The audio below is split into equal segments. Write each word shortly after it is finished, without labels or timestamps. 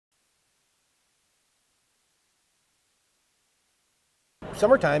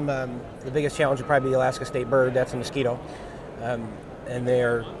summertime, the biggest challenge would probably be the Alaska state bird. That's a mosquito, and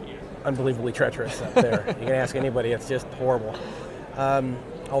they're unbelievably treacherous up there. You can ask anybody; it's just horrible.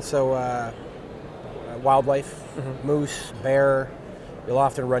 Also, wildlife, moose, bear. You'll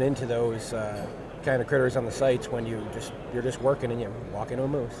often run into those kind of critters on the sites when you're just working and you walk into a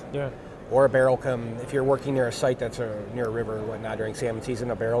moose. Yeah. Or a bear will come if you're working near a site that's near a river or whatnot during salmon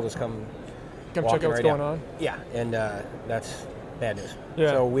season. A bear will just come check out what's going on. Yeah, and that's bad news.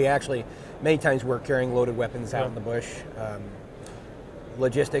 Yeah. So we actually many times we're carrying loaded weapons out in the bush.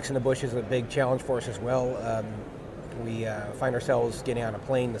 Logistics in the bush is a big challenge for us as well. We find ourselves getting on a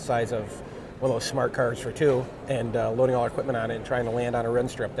plane the size of one of those smart cars for two and loading all our equipment on it and trying to land on a run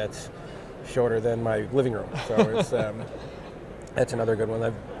strip that's shorter than my living room. So it's that's another good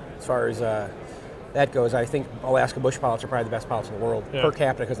one. As far as that goes, I think Alaska bush pilots are probably the best pilots in the world per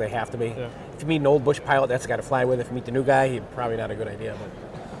capita because they have to be. Yeah. If you meet an old bush pilot, that's got to fly with. If you meet the new guy, he's probably not a good idea.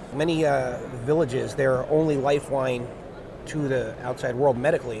 But many villages, their only lifeline to the outside world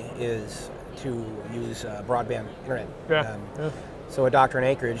medically is to use broadband internet. So a doctor in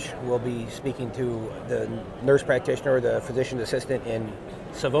Anchorage will be speaking to the nurse practitioner or the physician's assistant in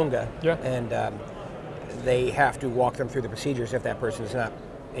Savunga, and they have to walk them through the procedures if that person is not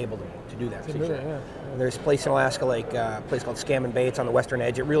able to do that procedure. There's a place in Alaska, like a place called Scammon Bay. It's on the western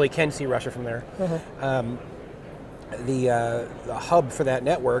edge. It really can see Russia from there. The hub for that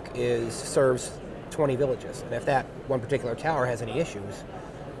network serves 20 villages, and if that one particular tower has any issues,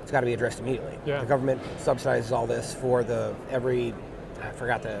 it's got to be addressed immediately. The government subsidizes all this for I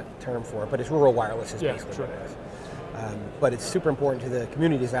forgot the term for it, but it's rural wireless is basically what it is. But it's super important to the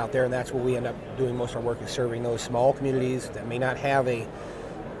communities out there, and that's where we end up doing most of our work, is serving those small communities that may not have a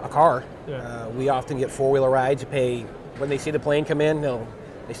car. We often get four-wheeler rides. You pay, when they see the plane come in,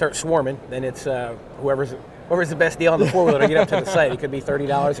 they start swarming, then it's whoever's the best deal on the four-wheeler to get up to the site. It could be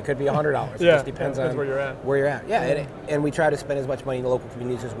 $30, it could be $100. It just depends on where you're at. And we try to spend as much money in the local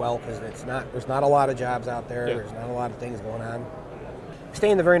communities as well, because there's not a lot of jobs out there. There's not a lot of things going on. Stay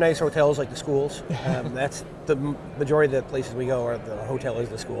in the very nice hotels like the schools. That's the majority of the places we go, or the hotel is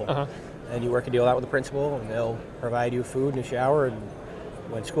the school. And you work a deal out with the principal, and they'll provide you food and a shower. And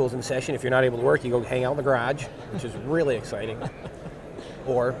when school's in session, if you're not able to work, you go hang out in the garage, which is really exciting.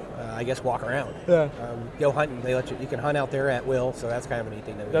 Or, I guess, walk around. Go hunting. You can hunt out there at will, so that's kind of a neat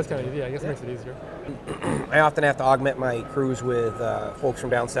thing. That's kind of easy. I guess it makes it easier. I often have to augment my crews with folks from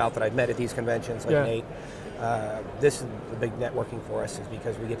down south that I've met at these conventions, like Nate. This is the big networking for us, is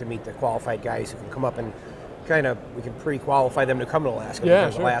because we get to meet the qualified guys who can come up and we can pre-qualify them to come to Alaska,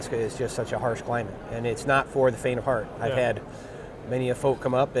 because Alaska is just such a harsh climate, and it's not for the faint of heart. I've had many a folk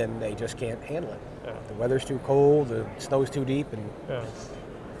come up and they just can't handle it. The weather's too cold, the snow's too deep, and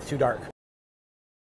it's too dark.